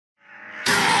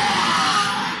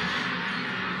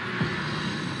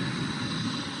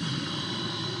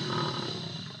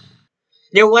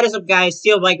Yo, what is up, guys?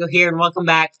 Steel Michael here, and welcome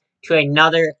back to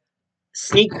another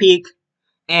sneak peek.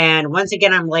 And once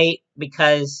again, I'm late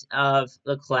because of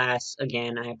the class.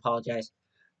 Again, I apologize.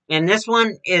 And this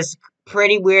one is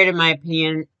pretty weird, in my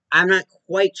opinion. I'm not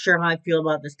quite sure how I feel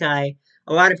about this guy.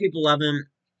 A lot of people love him.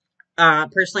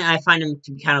 Personally, I find him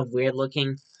to be kind of weird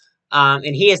looking.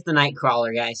 And he is the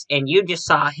Nightcrawler, guys. And you just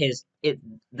saw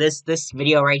this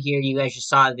video right here. You guys just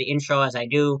saw the intro as I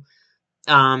do.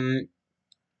 Um,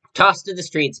 Tossed to the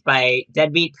streets by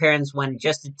deadbeat parents when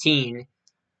just a teen,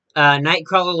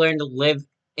 Nightcrawler learned to live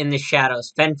in the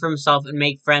shadows, fend for himself, and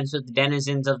make friends with the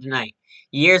denizens of the night.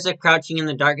 Years of crouching in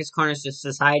the darkest corners of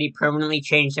society permanently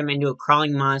changed him into a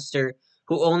crawling monster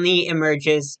who only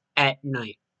emerges at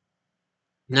night.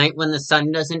 Night when the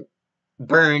sun doesn't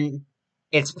burn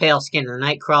its pale skin. The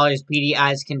Nightcrawler's beady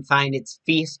eyes can find its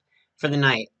feast for the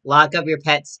night. Lock up your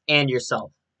pets and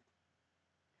yourself.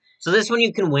 So this one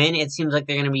you can win. It seems like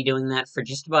they're going to be doing that for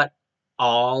just about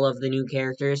all of the new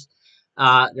characters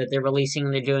that they're releasing.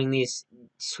 They're doing these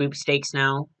sweepstakes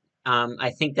now.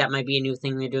 I think that might be a new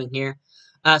thing they're doing here.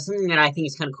 Something that I think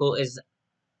is kind of cool is,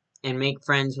 and make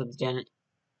friends with Jen.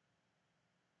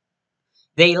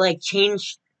 They like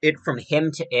changed it from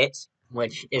him to it,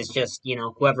 which is just,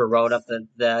 whoever wrote up the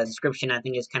description. I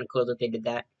think is kind of cool that they did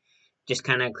that. Just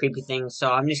kind of creepy things.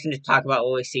 So I'm just going to talk about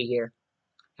what we see here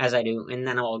as I do, and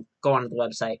then I'll go on to the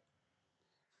website.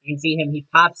 You can see him, he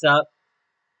pops up,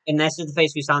 and this is the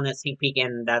face we saw in that sneak peek,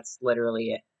 and that's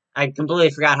literally it. I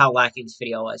completely forgot how lacking this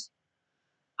video was.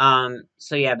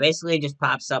 So yeah, basically it just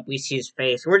pops up, we see his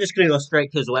face. We're just gonna go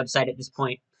straight to his website at this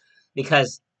point,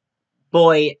 because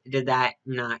boy, did that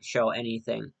not show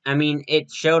anything. I mean,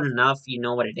 it showed enough, you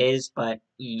know what it is, but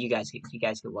you guys get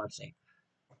website.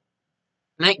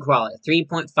 Nightcrawler,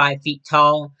 3.5 feet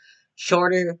tall,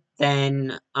 shorter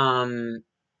than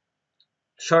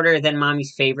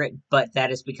Mommy's favorite, but that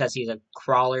is because he's a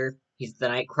crawler. He's the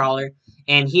Nightcrawler,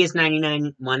 and he is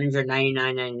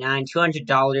 $199.99,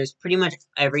 $200. Pretty much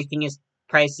everything is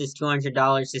priced is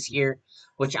 $200 this year,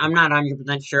 which I'm not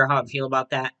 100% sure how I feel about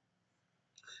that.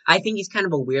 I think he's kind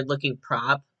of a weird looking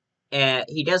prop.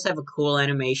 He does have a cool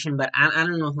animation, but I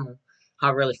don't know how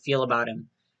I really feel about him.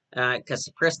 Because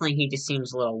personally, he just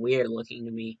seems a little weird looking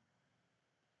to me.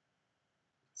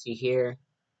 See here.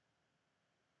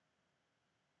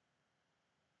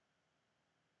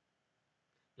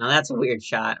 Now that's a weird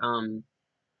shot. I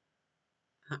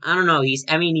don't know. He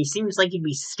seems like he'd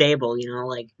be stable,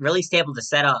 like really stable to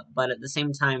set up, but at the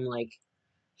same time, like,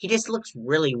 he just looks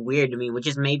really weird to me, which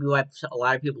is maybe why a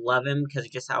lot of people love him because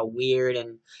of just how weird,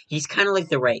 and he's kind of like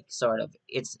the Rake, sort of.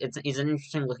 He's an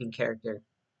interesting looking character,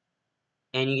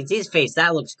 and you can see his face.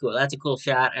 That looks cool. That's a cool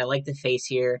shot. I like the face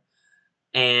here,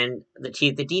 and the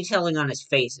teeth. The detailing on his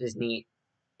face is neat,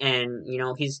 and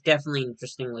he's definitely an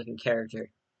interesting looking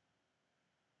character.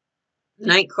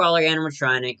 Nightcrawler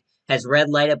animatronic has red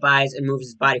light up eyes and moves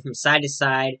his body from side to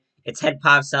side. Its head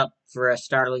pops up for a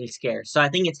startling scare. So I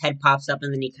think its head pops up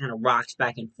and then he kind of rocks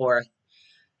back and forth.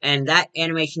 And that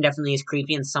animation definitely is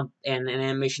creepy and an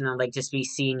animation I'd like to be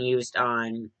seen used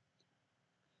on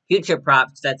future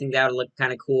props. I think that would look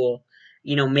kind of cool.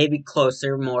 Maybe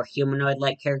closer, more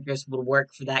humanoid-like characters would work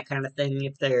for that kind of thing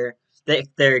if they're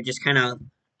just kind of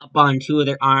up on two of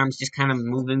their arms, just kind of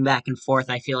moving back and forth.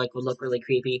 I feel like would look really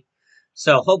creepy.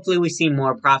 So hopefully we see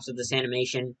more props of this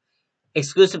animation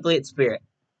exclusively at Spirit.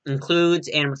 Includes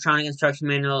animatronic instruction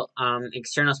manual,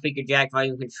 external speaker jack,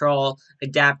 volume control,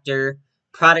 adapter,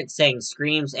 product sayings,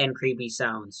 screams, and creepy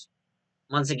sounds.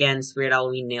 Once again, Spirit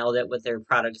Halloween nailed it with their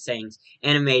product sayings.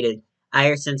 Animated,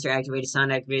 IR sensor activated,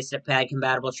 sound activated, step pad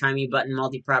compatible, try me button,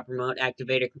 multi-prop remote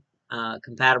activator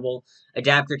compatible,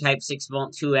 adapter type 6V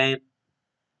 2A,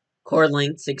 cord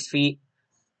length 6 feet,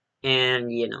 and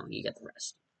you get the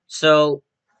rest. So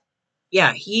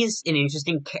yeah, he's an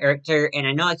interesting character, and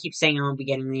I know I keep saying I won't be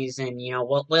getting these, and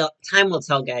well, time will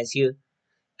tell, guys.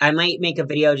 I might make a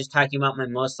video just talking about my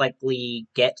most likely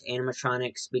get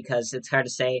animatronics because it's hard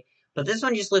to say, but this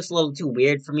one just looks a little too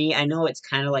weird for me. I know it's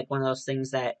kind of like one of those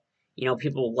things that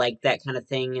people like that kind of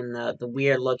thing, and the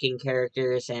weird looking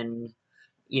characters and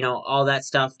all that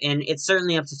stuff, and it's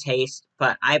certainly up to taste.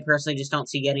 But I personally just don't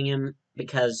see getting him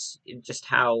because just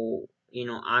how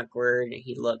awkward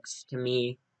he looks to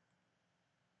me.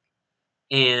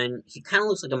 And he kind of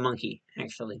looks like a monkey,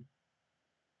 actually.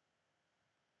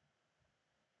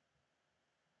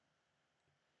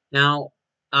 Now,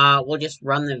 we'll just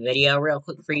run the video real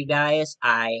quick for you guys.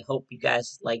 I hope you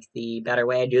guys like the better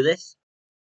way I do this.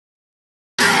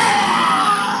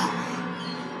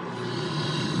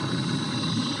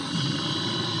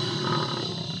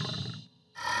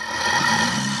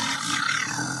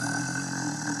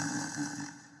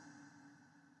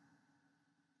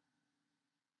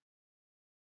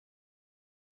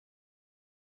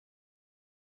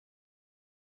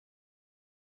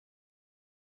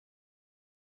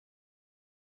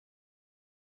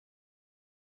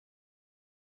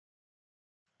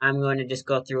 I'm going to just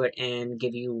go through it and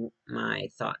give you my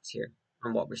thoughts here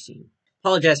on what we're seeing.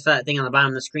 Apologize for that thing on the bottom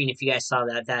of the screen if you guys saw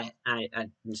that.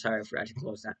 I'm sorry, I forgot to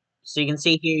close that. So you can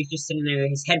see here, he's just sitting there.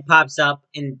 His head pops up,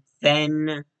 and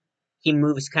then he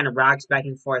moves, kind of rocks back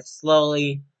and forth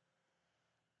slowly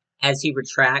as he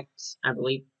retracts, I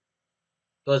believe.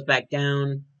 Goes back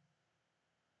down.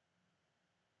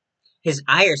 His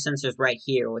ire sensor's right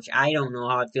here, which I don't know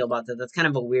how I feel about that. That's kind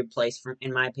of a weird place,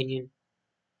 in my opinion.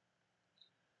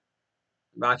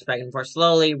 Rocks back and forth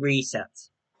slowly, resets.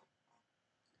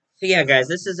 So yeah, guys,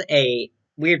 this is a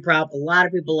weird prop. A lot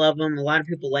of people love him. A lot of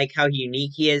people like how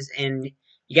unique he is, and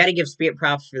you got to give Spirit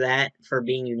props for that, for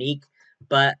being unique.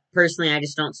 But personally, I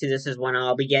just don't see this as one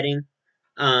I'll be getting.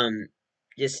 Um,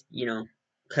 just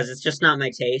because it's just not my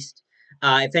taste.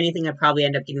 If anything, I'd probably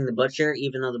end up getting the Butcher,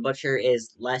 even though the Butcher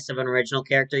is less of an original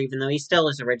character, even though he still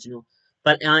is original.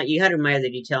 But you had to admire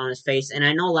the detail on his face, and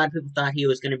I know a lot of people thought he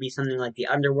was going to be something like the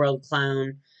Underworld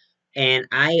Clown, and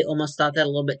I almost thought that a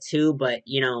little bit too, but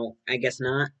I guess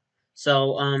not.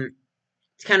 So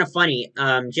it's kind of funny.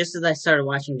 Just as I started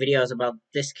watching videos about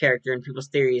this character and people's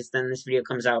theories, then this video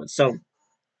comes out. So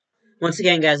once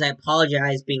again, guys, I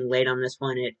apologize being late on this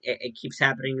one. It keeps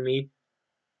happening to me,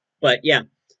 but yeah,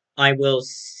 I will.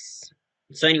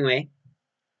 So anyway,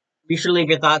 be sure to leave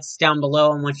your thoughts down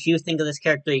below on what you think of this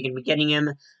character. You're gonna be getting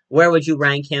him. Where would you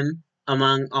rank him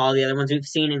among all the other ones we've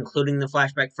seen, including the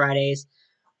Flashback Fridays?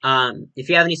 If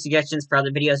you have any suggestions for other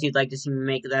videos you'd like to see me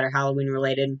make that are Halloween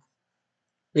related,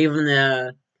 leave them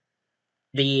in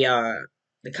the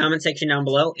comment section down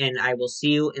below, and I will see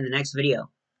you in the next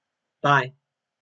video. Bye.